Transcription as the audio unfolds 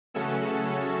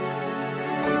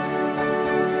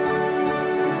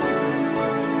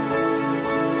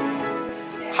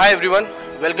Hi everyone,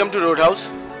 welcome to Roadhouszz.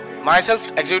 Myself,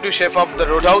 Executive Chef of the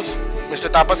Roadhouszz, Mr.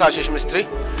 Tapas Mistry,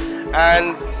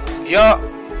 and here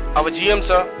our GM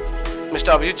sir,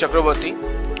 Mr. Abhijit Chakraborty.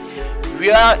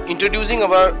 We are introducing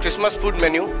our Christmas food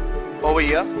menu over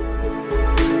here.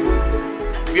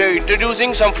 We are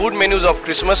introducing some food menus of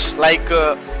Christmas like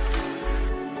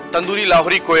Tandoori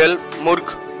Lahori Koyal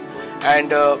Murg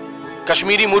and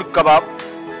Kashmiri Murg Kebab,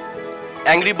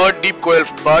 Angry Bird Deep Koyal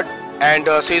Bird and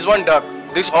Szechuan Duck.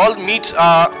 This all meats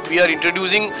we are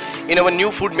introducing in our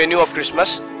new food menu of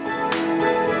Christmas.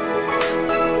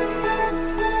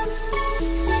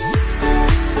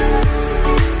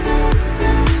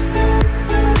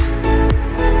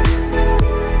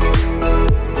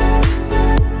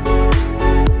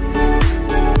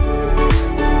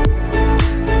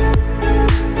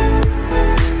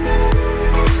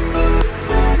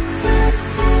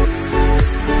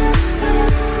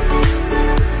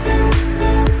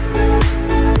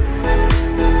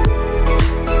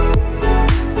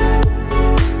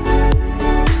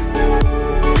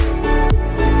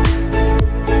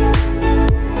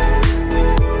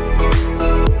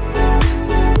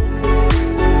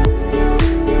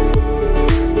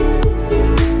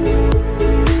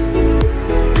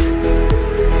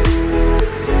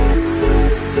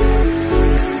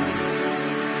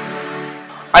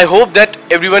 I hope that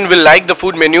everyone will like the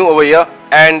food menu over here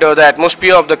and the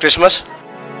atmosphere of the Christmas.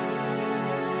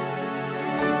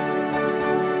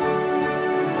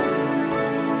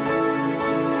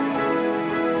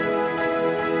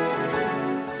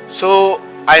 So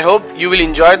I hope you will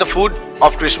enjoy the food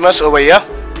of Christmas over here,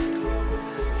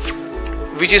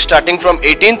 which is starting from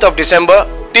 18th of December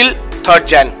till 3rd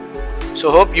Jan. So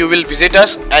hope you will visit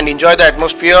us and enjoy the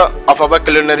atmosphere of our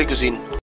culinary cuisine.